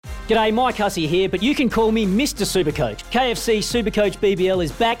G'day, Mike Hussey here, but you can call me Mr. Supercoach. KFC Supercoach BBL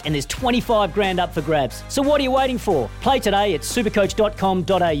is back and there's 25 grand up for grabs. So what are you waiting for? Play today at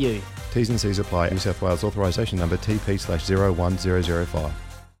supercoach.com.au. T's and C's apply. New South Wales authorisation number TP/01005.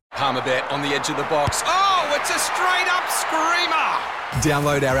 Palmerbet on the edge of the box. Oh, it's a straight-up screamer!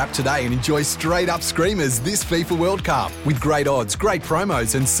 Download our app today and enjoy straight-up screamers this FIFA World Cup with great odds, great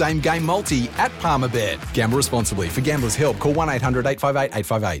promos and same-game multi at Palmerbet. Gamble responsibly. For Gamblers' Help, call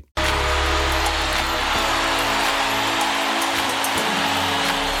 1-800-858-858.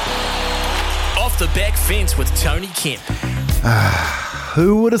 Off the back fence with Tony Kemp.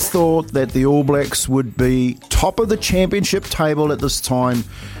 Who would have thought that the All Blacks would be top of the championship table at this time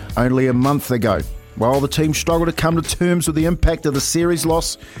only a month ago? Well, the team struggled to come to terms with the impact of the series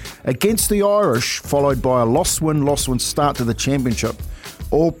loss against the Irish, followed by a loss-win start to the championship.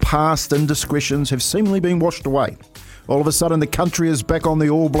 All past indiscretions have seemingly been washed away. All of a sudden, the country is back on the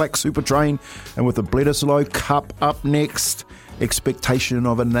All Black super train, and with the Bledisloe Cup up next, expectation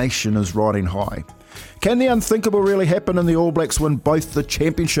of a nation is riding high. Can the unthinkable really happen and the All Blacks win both the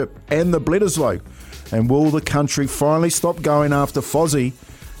championship and the Bledisloe? And will the country finally stop going after Fozzie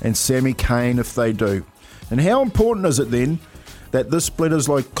and Sammy Cane if they do? And how important is it then that this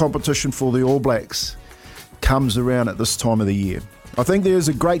Bledisloe competition for the All Blacks comes around at this time of the year? I think there's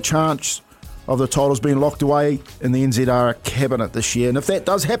a great chance of the titles being locked away in the NZR cabinet this year. And if that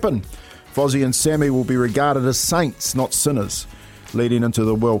does happen, Fozzie and Sammy will be regarded as saints, not sinners, leading into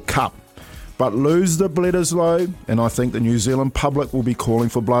the World Cup. But lose the Bledisloe, and I think the New Zealand public will be calling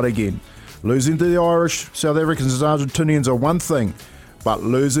for blood again. Losing to the Irish, South Africans and Argentinians are one thing, but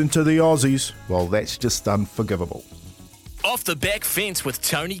losing to the Aussies, well, that's just unforgivable. Off the back fence with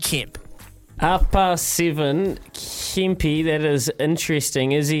Tony Kemp. 7:30, Kempy, that is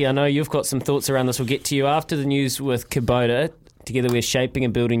interesting. Izzy, I know you've got some thoughts around this. We'll get to you after the news with Kubota. Together we're shaping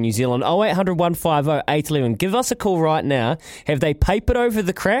and building New Zealand. 0800 150 811. Give us a call right now. Have they papered over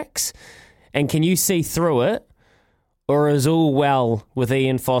the cracks? And can you see through it? Or is all well with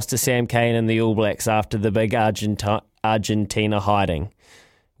Ian Foster, Sam Cane and the All Blacks after the big Argentina hiding?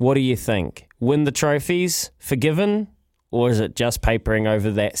 What do you think? Win the trophies? Forgiven? Or is it just papering over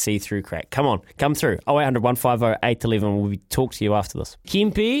that see-through crack? Come on, come through. 0800 150 811. We'll talk to you after this.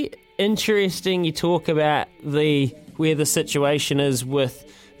 Kempy, interesting you talk about where the situation is with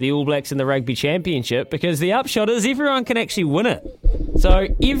the All Blacks in the Rugby Championship, because the upshot is everyone can actually win it. So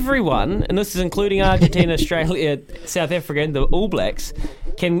everyone, and this is including Argentina, Australia, South Africa, and the All Blacks,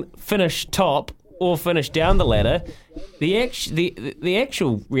 can finish top or finish down the ladder. The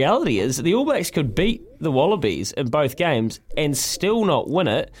actual reality is the All Blacks could beat the Wallabies in both games and still not win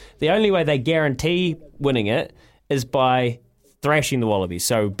it. The only way they guarantee winning it is by thrashing the Wallabies,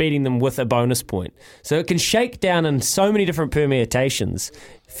 so beating them with a bonus point. So it can shake down in so many different permutations.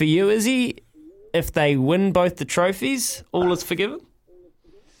 For you, Izzy, if they win both the trophies, all is forgiven?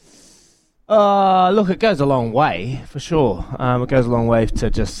 Look, it goes a long way, for sure. It goes a long way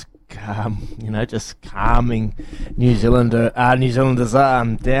to just calming New Zealanders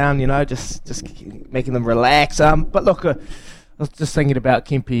down, just making them relax. But look, I was just thinking about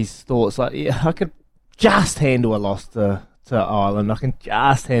Kempy's thoughts. Like, yeah, I could just handle a loss to Ireland. I can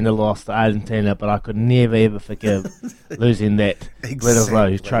just handle a loss to Argentina, but I could never ever forgive losing that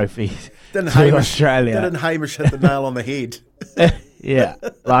Bledisloe trophy to Australia. Didn't Hamish hit the nail on the head? Yeah,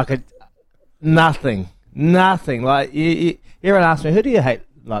 nothing. Like, everyone asked me, who do you hate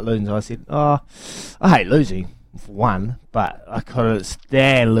like losing? I said, I hate losing for one, but I couldn't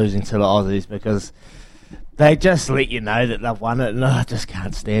stand losing to the Aussies because they just let you know that they've won it, and I just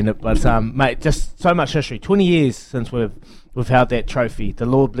can't stand it. But mate, just so much history. 20 years since we've held that trophy, the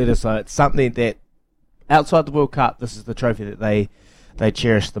Lord Bledisloe. It's something that outside the World Cup, this is the trophy that they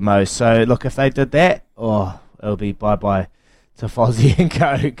cherish the most. So look, if they did that, it'll be bye to Fozzie and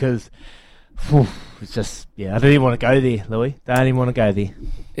co, because it's just, I don't even want to go there, Louis. Don't even want to go there.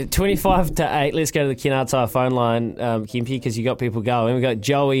 25-8. Let's go to the Kennard Tire phone line, Kempy, because you got people going. We've got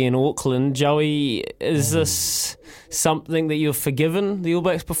Joey in Auckland. Joey, is this something that you've forgiven the All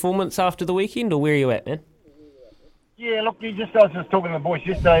Blacks' performance after the weekend, or where are you at, man? Yeah, look, I was just talking to the boys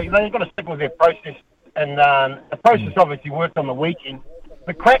yesterday. They've got to stick with their process, and the process obviously worked on the weekend.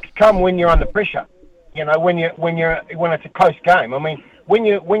 The cracks come when you're under pressure. When it's a close game. I mean, when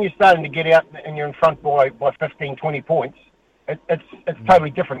you're starting to get out and you're in front by 15, 20 points, it's a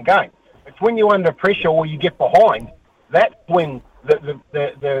totally different game. It's when you're under pressure or you get behind, that's when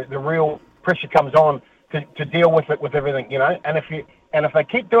the real pressure comes on to deal with it, with everything, And if they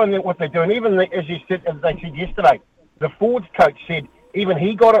keep doing what they're doing, even as they said yesterday, the forwards coach said even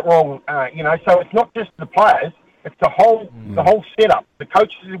he got it wrong, So it's not just the players; It's the whole setup. The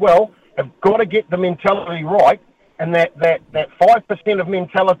coaches as well have got to get the mentality right, and that 5% of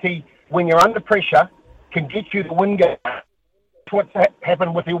mentality when you're under pressure can get you the win game. That's what's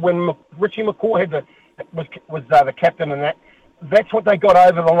happened with when Richie McCaw was the captain, and that's what they got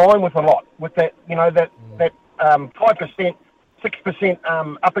over the line with a lot. With that, 5%,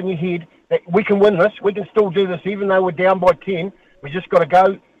 6% up in your head that we can win this, we can still do this, even though we're down by 10. We just got to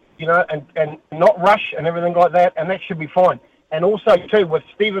go, and not rush and everything like that, and that should be fine. And also too with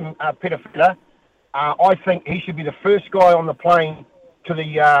Stephen Petafeta, I think he should be the first guy on the plane to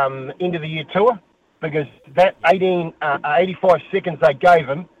the end of the year tour, because that 85 seconds they gave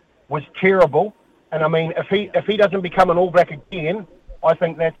him was terrible. And I mean, if he doesn't become an All Black again, I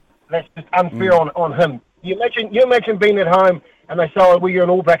think that's just unfair on him. You imagine being at home and they say, "Oh, well, you're an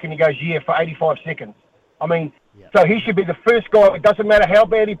All Black," and he goes, "Yeah," for 85 seconds. I mean, so he should be the first guy. It doesn't matter how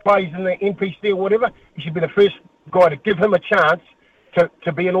bad he plays in the NPC or whatever. He should be the first guy to give him a chance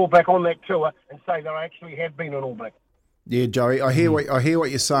to be an All Black on that tour and say that I actually have been an All Black. Yeah, Joey, I hear what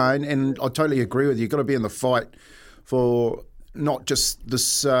you're saying, and I totally agree with you. You've got to be in the fight for not just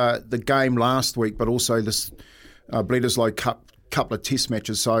this the game last week, but also this Bledisloe Cup couple of test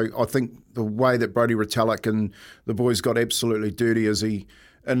matches. So I think the way that Brodie Retallick and the boys got absolutely dirty as he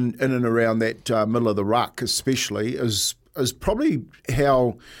in and around that middle of the ruck especially is probably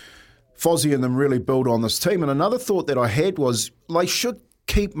how Fozzie and them really build on this team. And another thought that I had was they should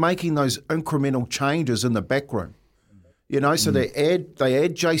keep making those incremental changes in the back room. So they add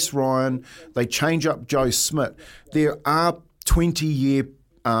Jace Ryan, they change up Joe Schmidt. There are 20-year,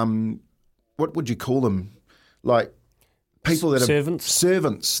 what would you call them? Like people that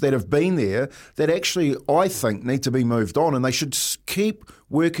servants that have been there that actually I think need to be moved on, and they should keep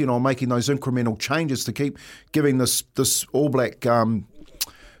working on making those incremental changes to keep giving this All Black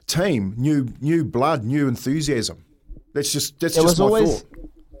team new blood, new enthusiasm. That's just my thought.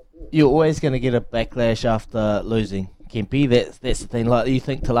 You're always going to get a backlash after losing, Kempy. That's the thing. Like you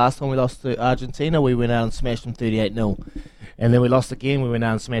think to last time we lost to Argentina, we went out and smashed them 38-0. And then we lost again, we went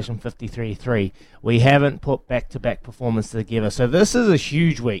out and smashed them 53-3. We haven't put back-to-back performances together. So this is a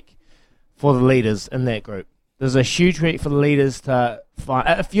huge week for the leaders in that group. There's a huge week for the leaders to find.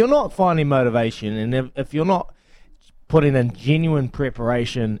 If you're not finding motivation, and if you're not putting in genuine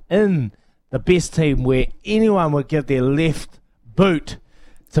preparation in the best team where anyone would give their left boot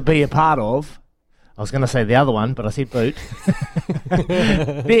to be a part of, I was going to say the other one, but I said boot,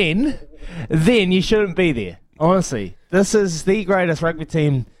 then you shouldn't be there. Honestly, this is the greatest rugby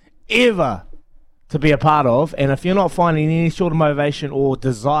team ever to be a part of, and if you're not finding any sort of motivation or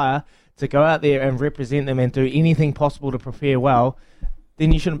desire to go out there and represent them and do anything possible to prepare well,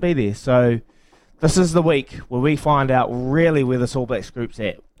 then you shouldn't be there. So this is the week where we find out really where this All Blacks group's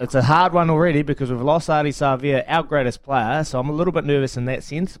at. It's a hard one already because we've lost Ardie Savea, our greatest player, so I'm a little bit nervous in that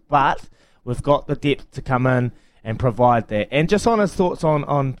sense, but we've got the depth to come in and provide that. And just on his thoughts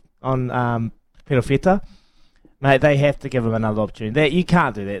on Perofeta, mate, they have to give him another opportunity. You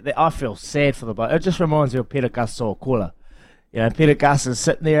can't do that. I feel sad for the bloke. It just reminds me of Peter Gus Soakola. Peter Gus is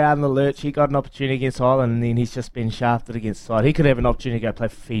sitting there out in the lurch. He got an opportunity against Ireland, and then he's just been shafted against side. He could have an opportunity to go play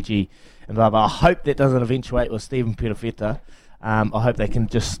for Fiji and blah, blah. I hope that doesn't eventuate with Stephen Perofeta. I hope they can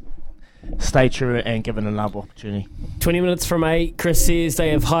just stay true and give it another opportunity. 20 minutes from 8, Chris says they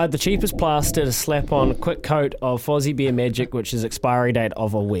have hired the cheapest plaster to slap on a quick coat of Fozzie Bear Magic, which is expiry date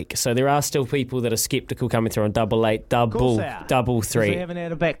of a week. So there are still people that are sceptical coming through on 88, double 3. We haven't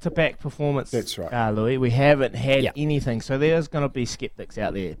had a back-to-back performance. That's right. Louis. We haven't had anything. So there's going to be skeptics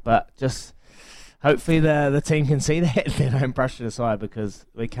out there. But just hopefully the team can see that and they don't brush it aside, because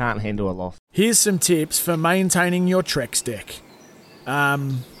we can't handle a loss. Here's some tips for maintaining your Trex deck.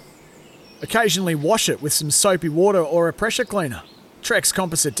 Occasionally wash it with some soapy water or a pressure cleaner. Trex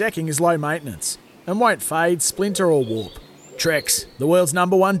composite decking is low maintenance and won't fade, splinter or warp. Trex, the world's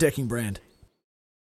 #1 decking brand.